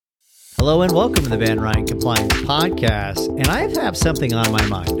Hello and welcome to the Van Ryn Compliance Podcast. And I have something on my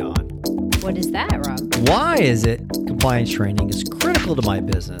mind, Dawn. What is that, Rob? Why is it compliance training is critical to my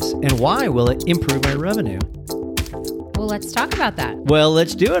business? And why will it improve my revenue? Well, let's talk about that. Well,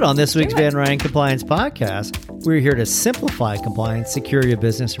 let's do it on this week's Van Ryn Compliance Podcast. We're here to simplify compliance, secure your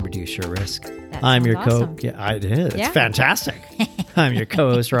business, and reduce your risk. I'm your awesome. Yeah, I did. It's fantastic. I'm your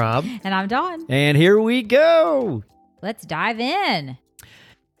co-host, Rob. And I'm Dawn. And here we go. Let's dive in.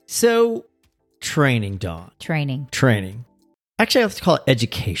 So, training, Dawn. Training. Actually, I have to call it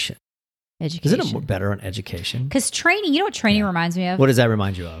education. Education. Isn't it better on education? Because training, you know what training reminds me of? What does that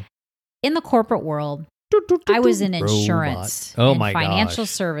remind you of? In the corporate world, I was in insurance and financial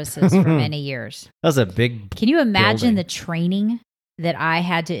services for many years. That was a big Can you imagine building. the training that I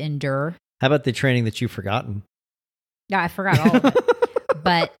had to endure? How about the training that you've forgotten? Yeah, I forgot all of it.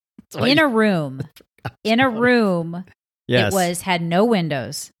 But in a room, Yes. had no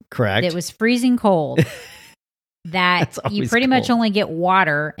windows. Correct. It was freezing cold. That It's always you pretty much cold. only get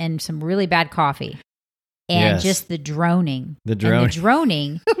water and some really bad coffee. And Yes. just the droning. The droning. And the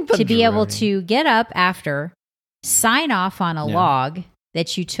droning The to be able droning. to get up after, sign off on a Yeah. log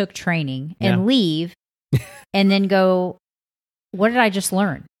that you took training Yeah. and leave and then go, what did I just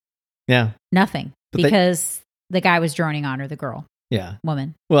learn? Yeah. Nothing. But Because the guy was droning on her, the girl, Yeah.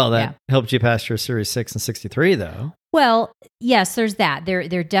 woman. Well, that helped you pass your Series 6 and 63, though. Well, yes, there's that.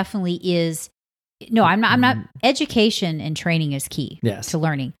 There definitely is. No, I'm not. Education and training is key Yes. to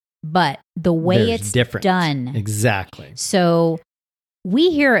learning, but the way There's it's difference. done. Exactly. So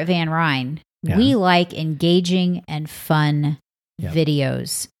we here at Van Ryn, Yeah. we like engaging and fun Yep.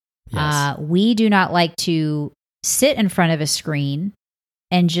 videos. Yes. We do not like to sit in front of a screen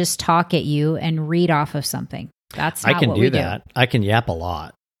and just talk at you and read off of something. That's not I can what do we that. I can yap a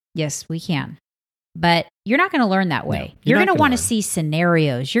lot. Yes, we can. But you're not going to learn that way. No, you're not going to gonna want to learn. see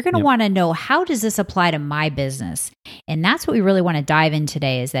scenarios. You're going to Yep. want to know, how does this apply to my business? And that's what we really want to dive in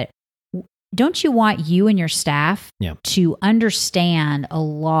today, is that don't you want you and your staff Yep. to understand a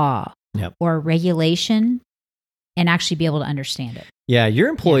law Yep. or a regulation and actually be able to understand it? Yeah, your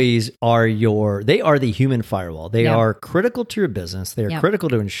employees are they are the human firewall. They Yeah. are critical to your business. They are Yep. critical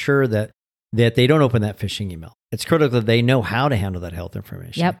to ensure that they don't open that phishing email. It's critical that they know how to handle that health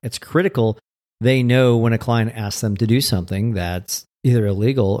information. Yep. It's critical they know when a client asks them to do something that's either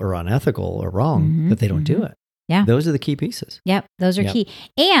illegal or unethical or wrong, Mhm, that they don't do it. Yeah. Those are the key pieces. Yep, those are Yep. key.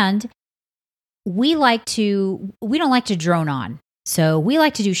 And we don't like to drone on. So we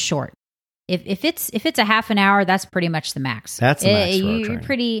like to do short. If it's a half an hour, that's pretty much the max. That's the max for our You're training.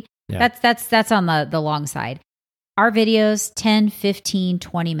 pretty Yeah. that's on the long side. Our videos 10, 15,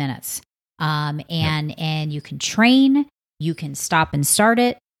 20 minutes. And you can train, you can stop and start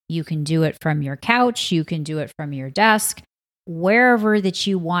it, you can do it from your couch, you can do it from your desk, wherever that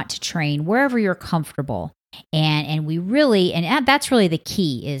you want to train, wherever you're comfortable. And we really, and that's really the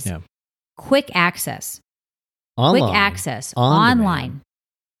key, is Yeah. quick access. Online. Quick access On demand. online,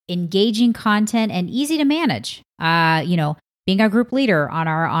 engaging content, and easy to manage. Being a group leader on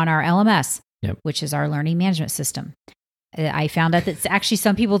our LMS, Yep. which is our learning management system. I found out that actually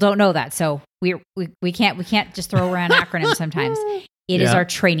some people don't know that, so we can't just throw around acronyms sometimes. It is Yeah. our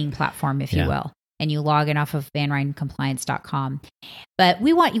training platform, if Yeah. you will, and you log in off of vanryncompliance.com. But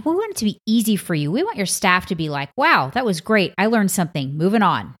we want it to be easy for you. We want your staff to be like, "Wow, that was great! I learned something. Moving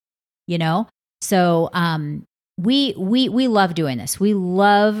on." So we love doing this. We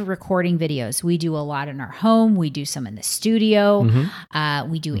love recording videos. We do a lot in our home. We do some in the studio. Mhm.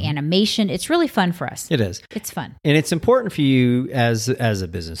 We do animation. It's really fun for us. It is. It's fun. And it's important for you as a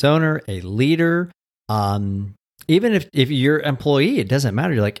business owner, a leader, even if you're an employee, it doesn't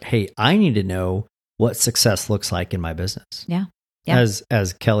matter. You're like, hey, I need to know what success looks like in my business. Yeah. Yeah.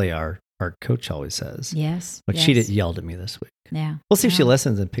 As Kelly, our coach, always says. Yes. But yes. she yelled at me this week. Yeah. We'll see if she Yeah.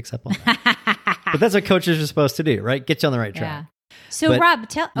 listens and picks up on that. But that's what coaches are supposed to do, right? Get you on the right track. Yeah. So But- Rob,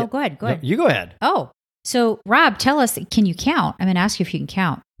 Yeah. go ahead. No, you go ahead. Oh, so Rob, tell us, can you count? I'm going to ask you if you can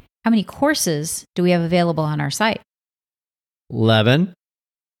count. How many courses do we have available on our site? 11.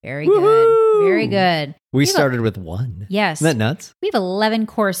 Very Woohoo! good. Very good. We have a- started with 1. Yes. Isn't that nuts? We have 11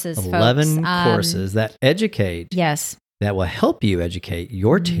 courses, 11 folks. courses that educate, Yes. that will help you educate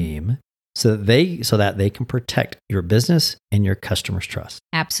your Mhm. team so that they can protect your business and your customers' trust.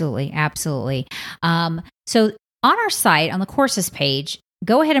 Absolutely. Absolutely. So on our site, on the courses page,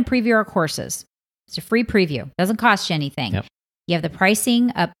 go ahead and preview our courses. It's a free preview. Doesn't cost you anything. Yep. You have the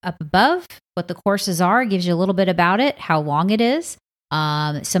pricing up above, what the courses are, gives you a little bit about it, how long it is.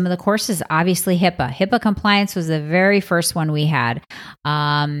 Some of the courses, obviously HIPAA. HIPAA compliance was the very first one we had.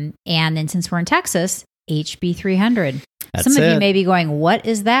 And then since we're in Texas, HB 300. That's Some of it. you may be going, what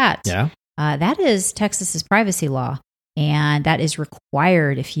is that? Yeah. That is Texas's privacy law. And that is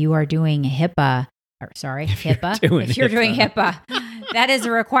required if you are doing HIPAA. HIPAA. If you're doing HIPAA, that is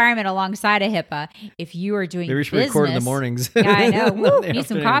a requirement alongside of HIPAA. If you are doing Maybe we should business, record in the mornings. Yeah, I know. Woo, The need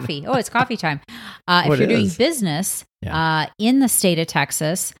some afternoon. coffee. Oh, it's coffee time. If you're doing business in the state of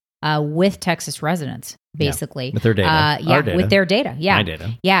Texas with Texas residents, basically with their data, Our data. with their data, My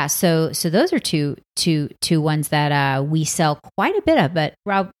data. yeah. So those are two ones that we sell quite a bit of. But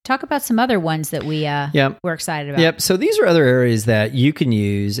Rob, talk about some other ones that we're excited about. Yep. So these are other areas that you can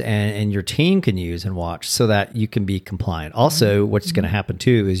use and your team can use and watch so that you can be compliant. Also, what's going to happen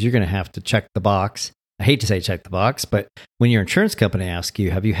too is you're going to have to check the box. I hate to say check the box, but when your insurance company asks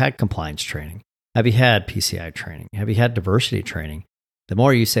you, have you had compliance training? Have you had PCI training? Have you had diversity training? The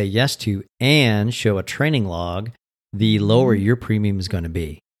more you say yes to and show a training log, the lower your premium is going to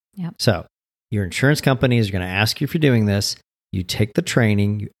be. Yep. So your insurance company is going to ask you if you're doing this. You take the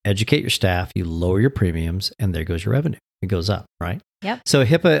training, you educate your staff, you lower your premiums, and there goes your revenue. It goes up, right? Yep. So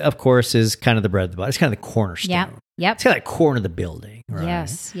HIPAA, of course, is kind of the bread of the butter. It's kind of the cornerstone. Yep. It's kind of like corner of the building, right?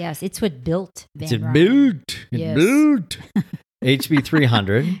 Yes. It's what built Van It's Ryn. built. Yes. Built. HB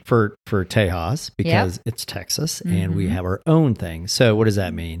 300 for Tejas because it's Texas and we have our own thing. So what does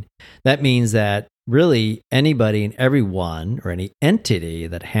that mean? That means that really anybody and everyone or any entity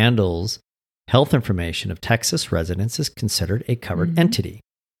that handles health information of Texas residents is considered a covered entity.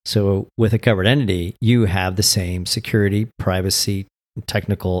 So with a covered entity, you have the same security, privacy,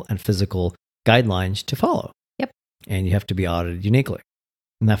 technical, and physical guidelines to follow. Yep. And you have to be audited uniquely.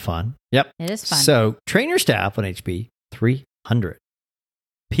 Isn't that fun? Yep. It is fun. So train your staff on HB 300.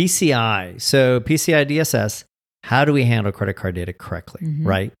 PCI. So PCI DSS, how do we handle credit card data correctly,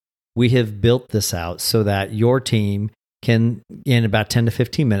 right? We have built this out so that your team can, in about 10 to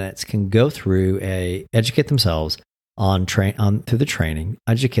 15 minutes, can go through educate themselves through the training,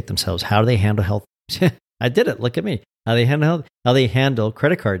 educate themselves. How do they handle health? I did it. Look at me. How they handle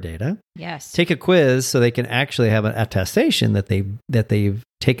credit card data. Yes. Take a quiz so they can actually have an attestation that they've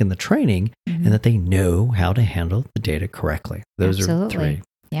taken the training and that they know how to handle the data correctly. Those are three.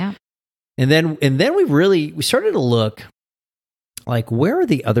 Yeah. And then we started to look like, where are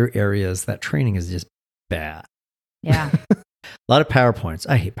the other areas that training is just bad? Yeah. A lot of PowerPoints.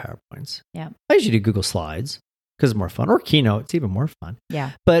 I hate PowerPoints. Yeah. I usually do Google Slides because it's more fun, or Keynote. It's even more fun.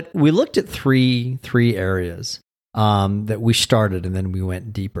 Yeah. But we looked at three areas that we started, and then we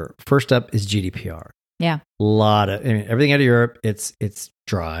went deeper. First up is GDPR. Yeah. Everything out of Europe, it's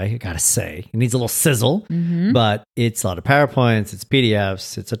dry, I gotta say. It needs a little sizzle, but it's a lot of PowerPoints, it's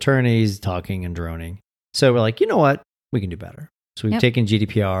PDFs, it's attorneys talking and droning. So we're like, you know what? We can do better. So we've taken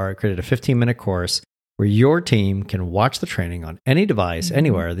GDPR, created a 15-minute course where your team can watch the training on any device,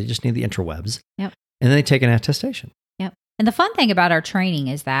 anywhere. They just need the interwebs. Yep. And then they take an attestation. Yep. And the fun thing about our training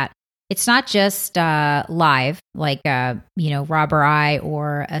is that it's not just live, like Rob or I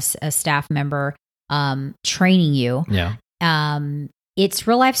or a staff member training you. Yeah. It's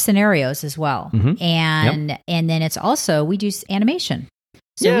real life scenarios as well. And then it's also, we do animation.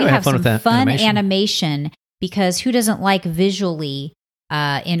 So we have some fun animation because who doesn't like visually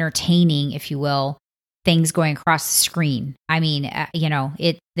entertaining, if you will, things going across the screen? I mean,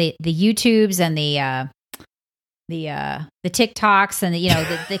 the YouTubes and the TikToks and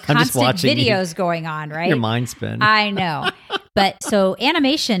the constant videos going on, right? Your mind spin. I know. But so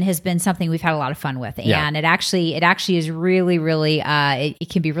animation has been something we've had a lot of fun with, and it actually is really, really, it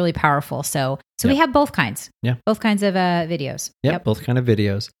can be really powerful. So we have both kinds, both kinds of videos. Yep, both kind of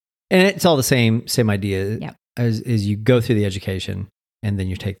videos, and it's all the same idea as you go through the education and then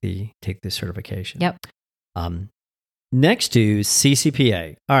you take the certification. Yep. Next to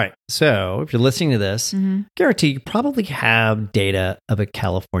CCPA. All right. So if you're listening to this, guarantee you probably have data of a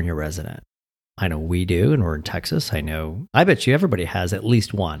California resident. I know we do, and we're in Texas. I bet you everybody has at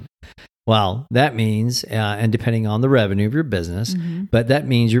least one. Well, that means, and depending on the revenue of your business, but that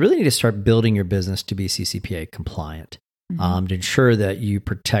means you really need to start building your business to be CCPA compliant, to ensure that you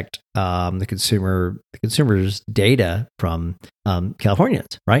protect the consumer's data from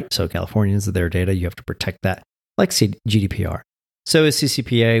Californians, right? So Californians, their data, you have to protect that, like GDPR. So as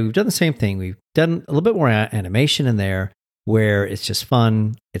CCPA, we've done the same thing. We've done a little bit more animation in there where it's just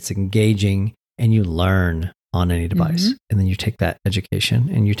fun, it's engaging, and you learn on any device. And then you take that education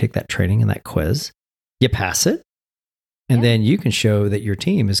and you take that training and that quiz, you pass it, and then you can show that your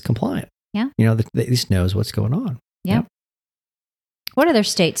team is compliant. Yeah. That at least knows what's going on. Yeah. What other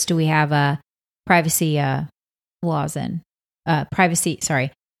states do we have privacy laws in? Privacy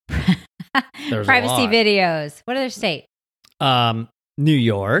There's videos. What other state? New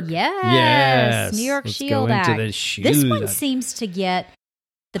York. Yes. New York Let's Shield go into Act. the shoe. This one seems to get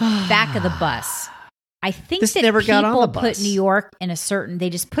the back of the bus. I think This that never got on people the put bus. New York in a certain, they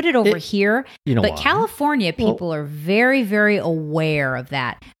just put it over here. You know But why? California people are very, very aware of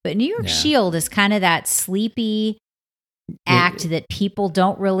that. But New York Yeah. Shield is kind of that sleepy act that people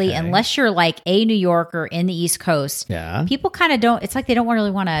don't really, Okay. unless you're like a New Yorker in the East Coast, Yeah. people kind of don't, it's like they don't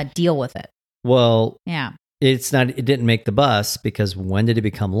really want to deal with it. Well, Yeah. it didn't make the bus because when did it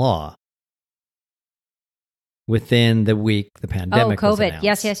become law? Within the week the pandemic was COVID.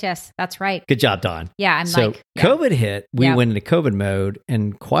 announced. Yes. That's right. Good job, Don. Yeah. I'm So like, yeah. COVID hit, we Yeah. went into COVID mode,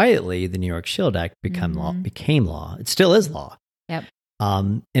 and quietly the New York Shield Act became law. It still is law. Yep.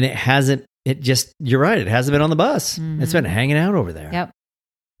 And you're right, it hasn't been on the bus. It's been hanging out over there.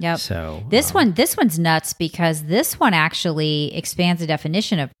 Yep. So This one's nuts because this one actually expands the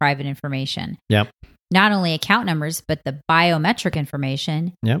definition of private information. Yep. Not only account numbers, but the biometric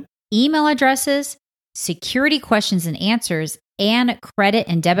information, Yep. email addresses, security questions and answers, and credit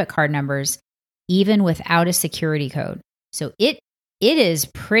and debit card numbers, even without a security code. So it is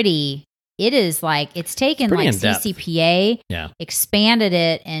pretty. It is like it's taken Pretty like in-depth. CCPA, Yeah. expanded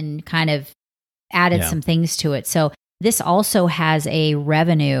it, and kind of added some things to it. So this also has a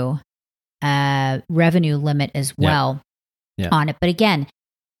revenue limit as well on it. But again,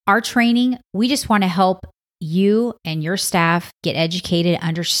 our training, we just want to help you and your staff get educated,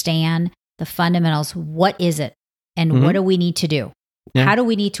 understand the fundamentals. What is it? And what do we need to do? Yeah. How do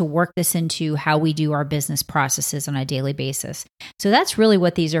we need to work this into how we do our business processes on a daily basis? So that's really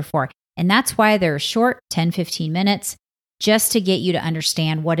what these are for. And that's why they're short, 10, 15 minutes, just to get you to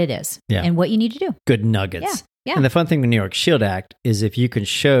understand what it is and what you need to do. Good nuggets. Yeah. And the fun thing with the New York Shield Act is if you can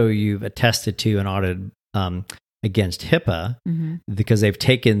show you've attested to and audited against HIPAA, because they've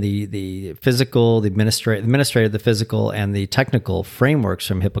taken the physical, the administrative, the physical, and the technical frameworks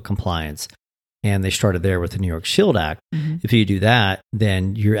from HIPAA compliance, and they started there with the New York Shield Act. If you do that,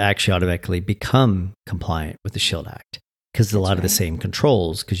 then you actually automatically become compliant with the Shield Act because it's a lot of the same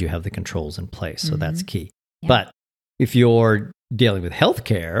controls because you have the controls in place. So that's key. Yeah. But if you're dealing with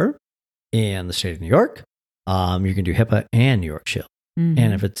healthcare in the state of New York, you can do HIPAA and New York Shield.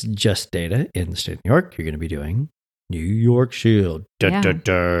 And if it's just data in the state of New York, you're going to be doing New York Shield.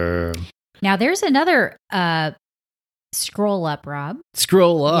 Now, there's another scroll up, Rob.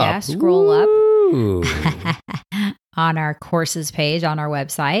 Scroll up. Yeah, scroll Ooh. up on our courses page on our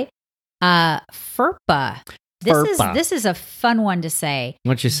website. FERPA. This is a fun one to say. Why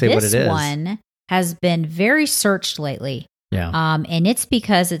don't you say what it is? This one has been very searched lately. Yeah. And it's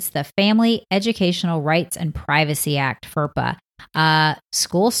because it's the Family Educational Rights and Privacy Act, FERPA.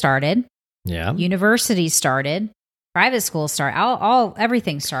 School started. Yeah. Universities started. Private schools started.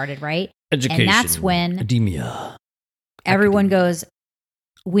 Everything started, right? Education. And that's when academia. everyone goes,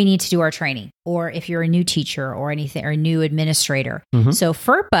 we need to do our training. Or if you're a new teacher or anything, or a new administrator. So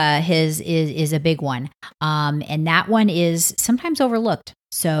FERPA is a big one. And that one is sometimes overlooked.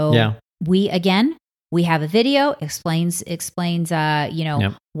 So we have a video, explains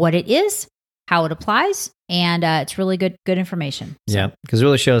what it is, how it applies, and it's really good information. So. Yeah, because it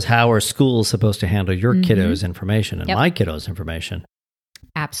really shows how are schools supposed to handle your kiddo's information and my kiddo's information.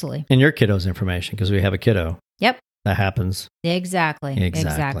 Absolutely. And your kiddo's information, because we have a kiddo. Yep. That happens.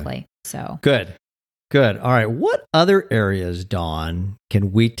 Exactly. So Good. All right. What other areas, Dawn,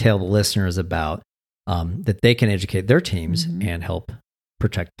 can we tell the listeners about that they can educate their teams and help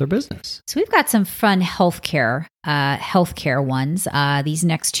protect their business? So we've got some fun healthcare ones. These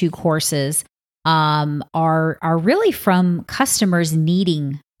next two courses are really from customers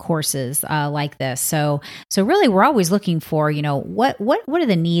needing courses like this. So really, we're always looking for what are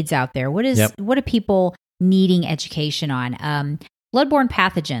the needs out there? What are people needing education on? Bloodborne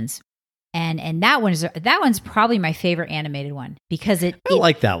pathogens. And that one's probably my favorite animated one because I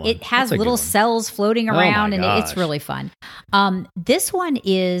like that one. It has little cells floating around and gosh. it's really fun. This one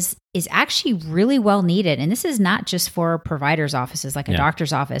is actually really well needed. And this is not just for providers' offices like a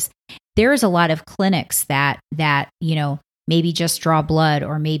doctor's office. There's a lot of clinics that maybe just draw blood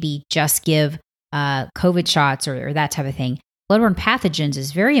or maybe just give COVID shots or that type of thing. Bloodborne pathogens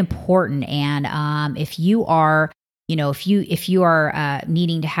is very important. And if you are if you are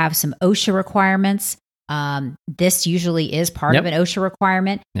needing to have some OSHA requirements, this usually is part of an OSHA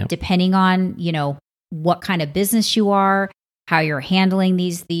requirement, depending on, what kind of business you are, how you're handling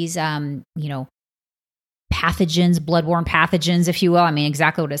these pathogens, bloodborne pathogens, if you will. I mean,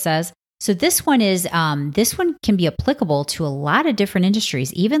 exactly what it says. So this one can be applicable to a lot of different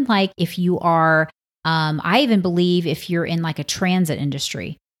industries, even like if you are, I even believe if you're in like a transit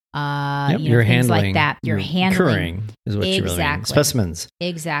industry. You're things handling like that. You're handling. Curing is what you really mean. Specimens.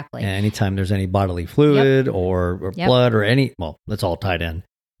 Exactly. And anytime there's any bodily fluid or blood or that's all tied in.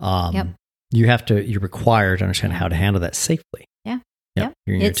 You're required to understand how to handle that safely. Yeah. Yep.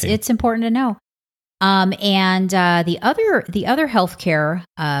 It's important to know. And the other healthcare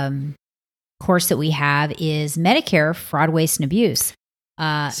course that we have is Medicare fraud, waste, and abuse.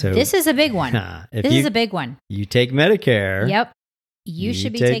 So this is a big one. This is a big one. You take Medicare. Yep. You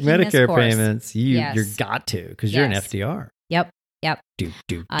should be taking Medicare this course. Payments. You're got to because you're an FDR. Yep. This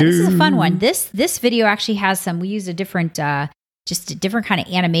is a fun one. This video actually has some. We use a different, just a different kind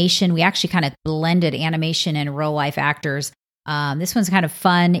of animation. We actually kind of blended animation and real life actors. This one's kind of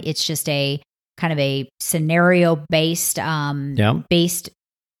fun. It's just a kind of a scenario based,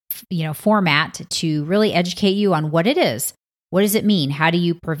 format to really educate you on what it is. What does it mean? How do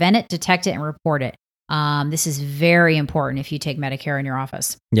you prevent it, detect it, and report it? This is very important if you take Medicare in your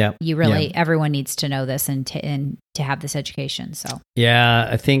office. Yeah. Everyone needs to know this and to have this education. So,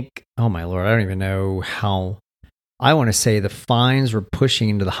 I think, oh my Lord, I don't even know how. I want to say the fines were pushing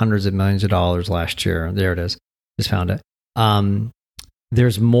into the hundreds of millions of dollars last year. There it is. Just found it.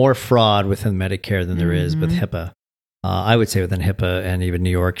 There's more fraud within Medicare than there is with HIPAA. I would say within HIPAA and even New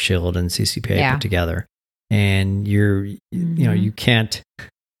York Shield and CCPA put together. And you can't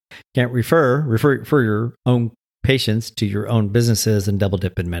refer your own patients to your own businesses and double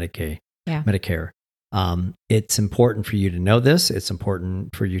dip in Medicare. It's important for you to know this. It's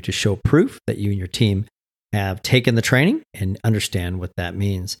important for you to show proof that you and your team have taken the training and understand what that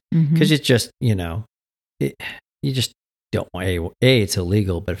means. Because it's just, you just don't want, it's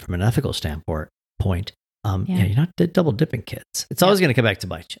illegal, but from an ethical standpoint, you're not double dipping kids. It's always going to come back to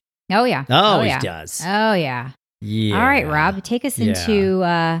bite you. Oh, yeah. Always does. Oh, yeah. Yeah. All right, Rob, take us into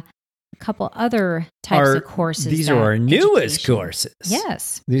a couple other types of courses. These are our newest courses.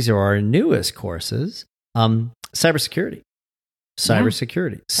 Yes. These are our newest courses. Cybersecurity.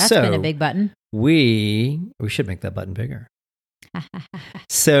 That's been a big button. We should make that button bigger.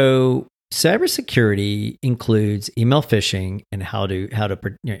 So cybersecurity includes email phishing and how to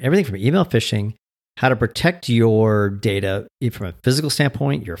everything from email phishing, how to protect your data from a physical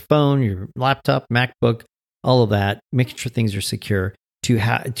standpoint, your phone, your laptop, MacBook, all of that, making sure things are secure,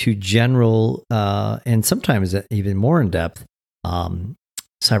 to general and sometimes even more in depth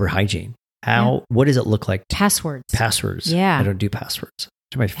cyber hygiene. What does it look like? Passwords. Yeah. I don't do passwords.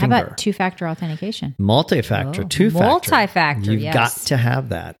 To my finger. How about two-factor authentication? Multi-factor, two-factor. Multi-factor, You've got to have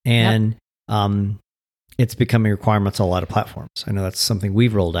that. And it's becoming requirements on a lot of platforms. I know that's something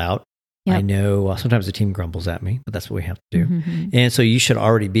we've rolled out. Yep. I know sometimes the team grumbles at me, but that's what we have to do. And so you should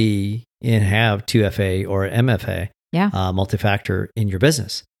already be and have 2FA or MFA, multi-factor in your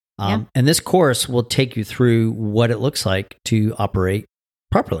business. And this course will take you through what it looks like to operate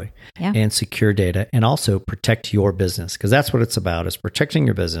properly and secure data and also protect your business, because that's what it's about, is protecting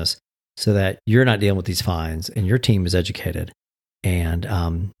your business so that you're not dealing with these fines and your team is educated and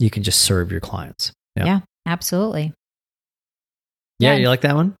you can just serve your clients. Yeah, absolutely. Yeah, you like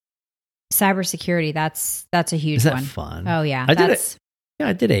that one? Cybersecurity, that's a huge Is that one. Fun? Oh, yeah.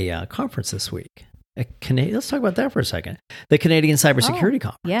 I did a conference this week. Let's talk about that for a second. The Canadian Cybersecurity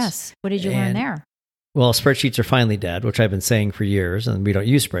Conference. Yes. What did you learn there? Well, spreadsheets are finally dead, which I've been saying for years, and we don't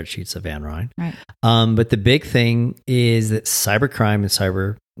use spreadsheets at Van Ryn. Right. But the big thing is that cybercrime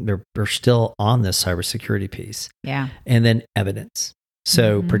and they're still on this cybersecurity piece. Yeah. And then evidence.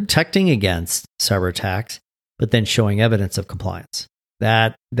 So protecting against cyber attacks, but then showing evidence of compliance.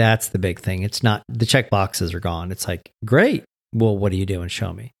 That's the big thing. It's not, the check boxes are gone. It's like, great. Well, what are you doing?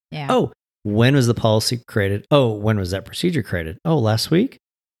 Show me. Yeah. Oh, when was the policy created? Oh, when was that procedure created? Oh, last week?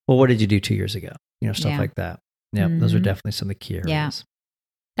 Well, what did you do 2 years ago? Stuff like that. Yeah, those are definitely some of the key areas. Yeah.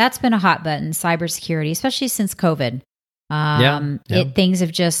 That's been a hot button, cybersecurity, especially since COVID. Things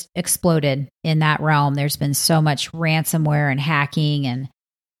have just exploded in that realm. There's been so much ransomware and hacking and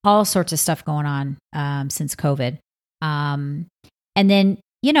all sorts of stuff going on since COVID. And then,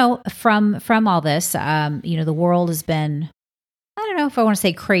 from all this, the world has been, I don't know if I want to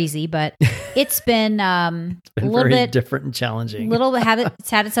say crazy, but it's been, a little bit different and challenging. It's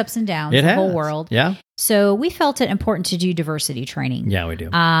had its ups and downs. The whole world. Yeah. So we felt it important to do diversity training. Yeah, we do.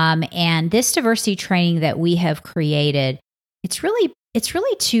 And this diversity training that we have created, it's really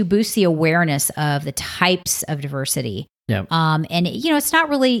to boost the awareness of the types of diversity. Yeah. And it's not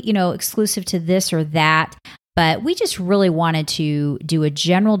really, exclusive to this or that, but we just really wanted to do a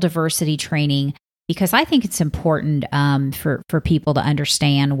general diversity training because I think it's important for people to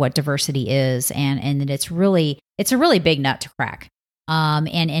understand what diversity is and that it's a really big nut to crack.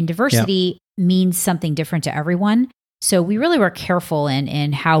 And diversity means something different to everyone. So we really were careful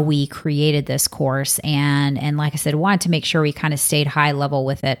in how we created this course. And like I said, wanted to make sure we kind of stayed high level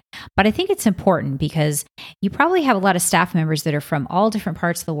with it. But I think it's important because you probably have a lot of staff members that are from all different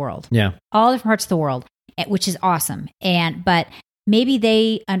parts of the world. Yeah. All different parts of the world, which is awesome. But maybe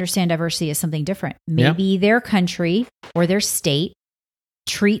they understand diversity as something different. Maybe their country or their state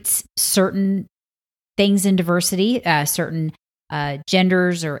treats certain things in diversity, certain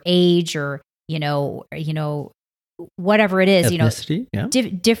genders or age or, whatever it is,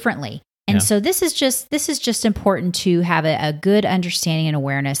 ethnicity, differently. And so this is just important to have a good understanding and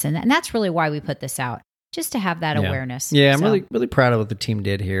awareness. And that's really why we put this out, just to have that awareness. Yeah. I'm really proud of what the team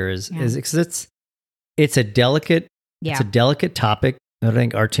did here is because it's a delicate topic. I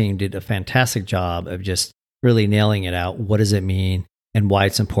think our team did a fantastic job of just really nailing it out. What does it mean and why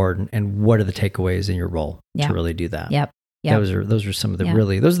it's important and what are the takeaways in your role to really do that? Yep. Those are some of the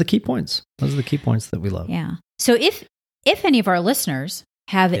those are the key points. Those are the key points that we love. Yeah. So if any of our listeners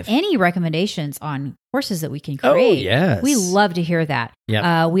have any recommendations on courses that we can create, we love to hear that.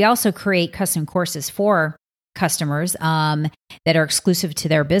 Yep. We also create custom courses for customers that are exclusive to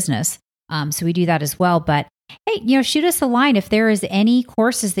their business. So we do that as well. But hey, shoot us a line if there is any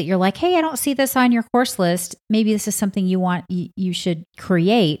courses that you're like, hey, I don't see this on your course list. Maybe this is something you should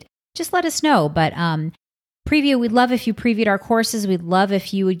create. Just let us know. But preview, we'd love if you previewed our courses. We'd love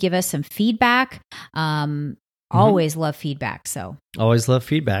if you would give us some feedback. Always love feedback. So always love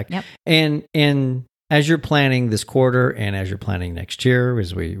feedback. Yep. And as you're planning this quarter and as you're planning next year,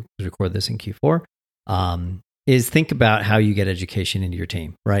 as we record this in Q4, is think about how you get education into your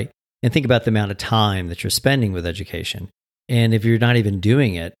team, right? And think about the amount of time that you're spending with education. And if you're not even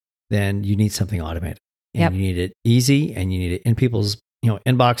doing it, then you need something automated. And you need it easy and you need it in people's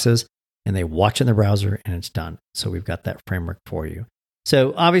inboxes and they watch in the browser and it's done. So we've got that framework for you.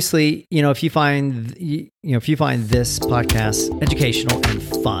 So obviously, if you find this podcast educational and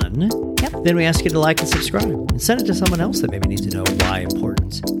fun, then we ask you to like and subscribe and send it to someone else that maybe needs to know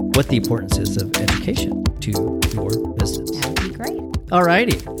what the importance is of education to your business. That would be great. All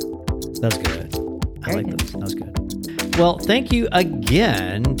righty. That was good. I like those. That was good. Well, thank you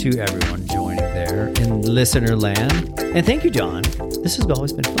again to everyone joining there in listener land. And thank you, John. This has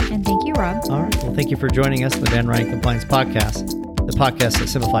always been fun. And thank you, Rob. All right. Well, thank you for joining us on the Dan Ryan Compliance Podcast, the podcast that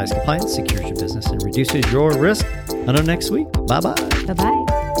simplifies compliance, secures your business, and reduces your risk. Until next week. Bye-bye.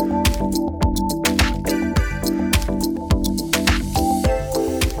 Bye-bye.